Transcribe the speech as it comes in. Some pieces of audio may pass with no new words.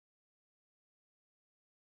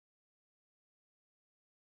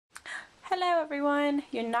Hello everyone!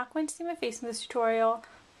 You're not going to see my face in this tutorial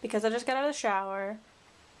because I just got out of the shower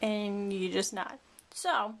and you're just not.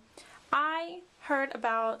 So, I heard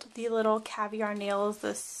about the little Caviar nails,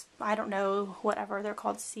 this, I don't know, whatever they're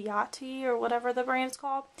called, Ciati or whatever the brand is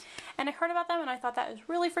called. And I heard about them and I thought that was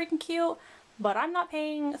really freaking cute, but I'm not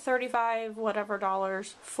paying $35 whatever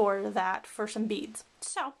dollars for that for some beads.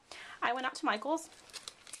 So, I went out to Michael's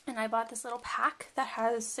and I bought this little pack that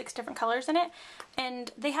has 6 different colors in it,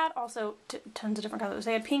 and they had also tons of different colors.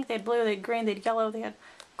 They had pink, they had blue, they had green, they had yellow, they had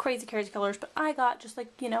crazy colors, but I got just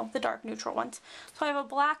like, you know, the dark neutral ones. So I have a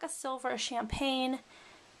black, a silver, a champagne,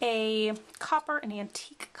 a copper, an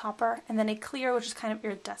antique copper, and then a clear, which is kind of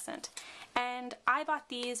iridescent. And I bought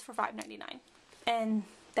these for $5.99, and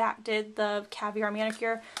that did the Caviar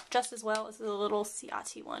manicure just as well as the little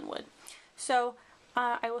Ciati one would. So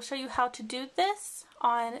I will show you how to do this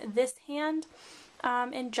on this hand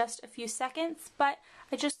in just a few seconds, but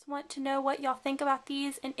I just want to know what y'all think about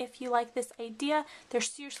these and if you like this idea. They're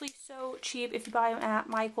seriously so cheap. If you buy them at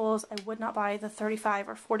Michael's, I would not buy the $35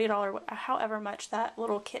 or $40, however much that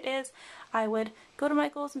little kit is. I would go to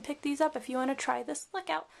Michael's and pick these up if you want to try this look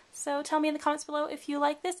out. So tell me in the comments below if you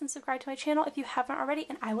like this and subscribe to my channel if you haven't already,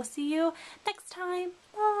 and I will see you next time.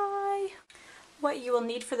 Bye! What you will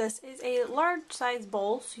need for this is a large size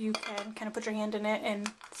bowl so you can kind of put your hand in it and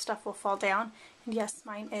stuff will fall down. And yes,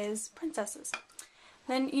 mine is Princess's.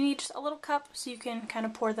 Then you need just a little cup so you can kind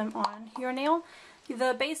of pour them on your nail.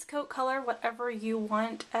 The base coat color, whatever you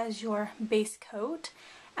want as your base coat.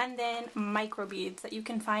 And then micro beads that you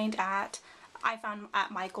can find I found at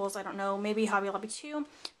Michael's, I don't know, maybe Hobby Lobby too.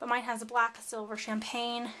 But mine has a black, a silver,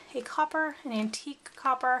 champagne, a copper, an antique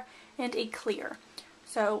copper, and a clear.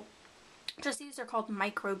 So just these are called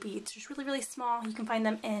micro beads, just really small. You can find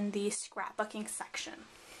them in the scrapbooking section.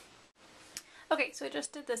 Okay, so I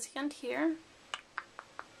just did this hand here,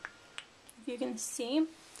 if you can see.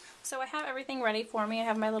 So I have everything ready for me. I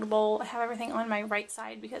have my little bowl, I have everything on my right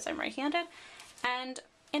side because I'm right-handed, and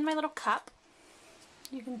in my little cup,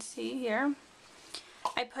 you can see here,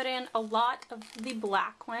 I put in a lot of the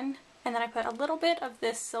black one, and then I put a little bit of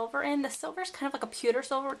this silver in. The silver is kind of like a pewter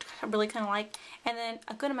silver, which I really kind of like, and then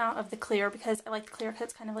a good amount of the clear because I like the clear because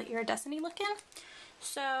it's kind of like iridescent-y looking.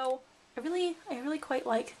 So I really quite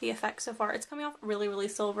like the effect so far. It's coming off really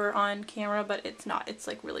silver on camera, but it's not. It's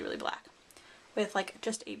like really black with like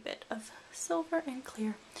just a bit of silver and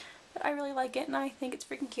clear. But I really like it and I think it's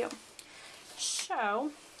freaking cute. So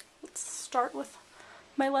let's start with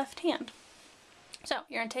my left hand. So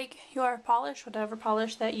you're going to take your polish, whatever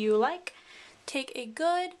polish that you like, take a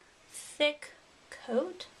good thick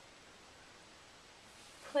coat,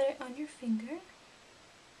 put it on your finger,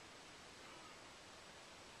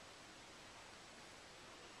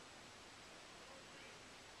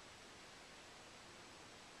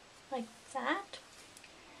 like that,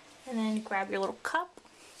 and then grab your little cup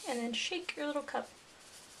and then shake your little cup.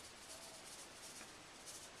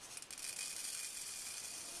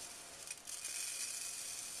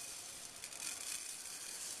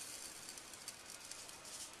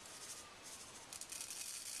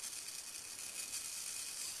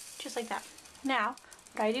 Just like that. Now,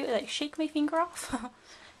 what I do is I shake my finger off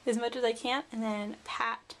as much as I can and then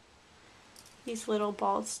pat these little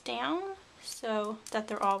balls down so that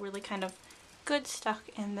they're all really kind of good stuck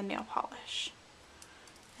in the nail polish.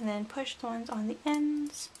 And then push the ones on the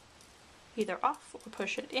ends either off or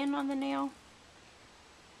push it in on the nail.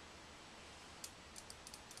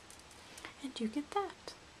 And you get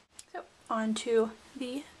that. So, onto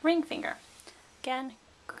the ring finger. Again,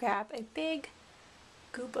 grab a big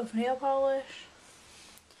goop of nail polish.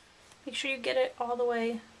 Make sure you get it all the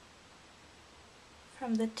way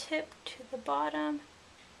from the tip to the bottom.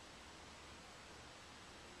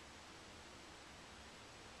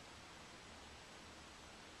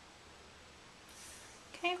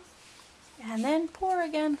 Okay, and then pour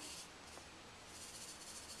again.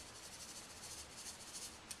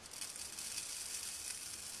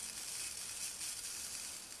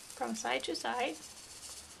 From side to side.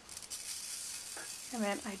 And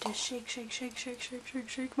then I just shake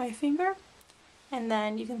my finger. And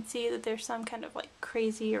then you can see that there's some kind of like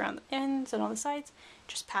crazy around the ends and on the sides.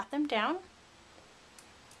 Just pat them down.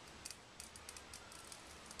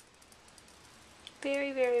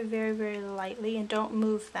 Very lightly, and don't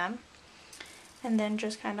move them. And then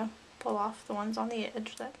just kind of pull off the ones on the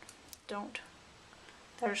edge that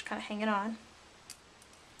are just kind of hanging on.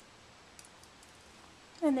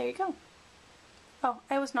 And there you go. Oh,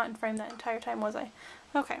 I was not in frame that entire time, was I?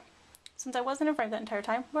 Okay. Since I wasn't in frame that entire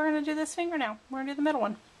time, we're going to do this finger now. We're going to do the middle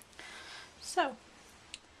one. So,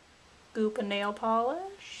 goop of nail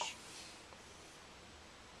polish.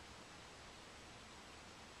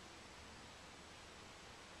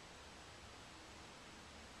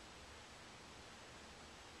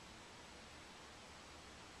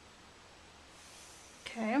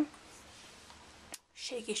 Okay.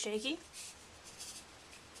 Shaky, shaky.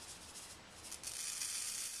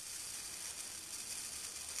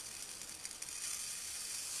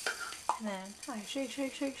 And then I shake,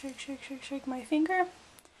 shake, shake, shake, shake, shake, shake my finger.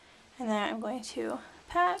 And then I'm going to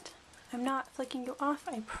pat. I'm not flicking you off,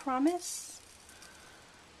 I promise.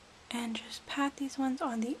 And just pat these ones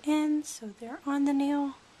on the ends so they're on the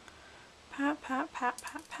nail. Pat, pat, pat,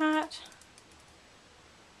 pat, pat.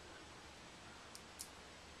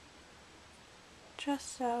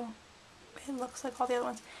 Just so it looks like all the other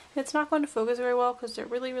ones. And it's not going to focus very well because they're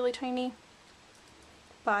really, really tiny.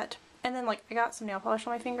 But, and then like I got some nail polish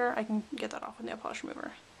on my finger. I can get that off with nail polish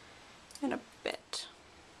remover in a bit.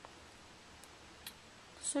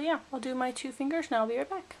 So yeah, I'll do my 2 fingers and I'll be right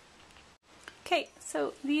back. Okay,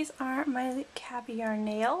 so these are my Caviar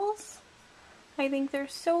nails. I think they're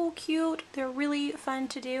so cute. They're really fun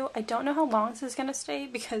to do. I don't know how long this is going to stay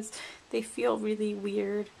because they feel really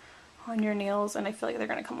weird on your nails and I feel like they're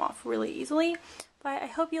going to come off really easily. But I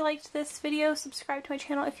hope you liked this video. Subscribe to my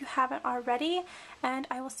channel if you haven't already, and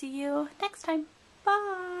I will see you next time.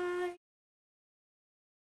 Bye!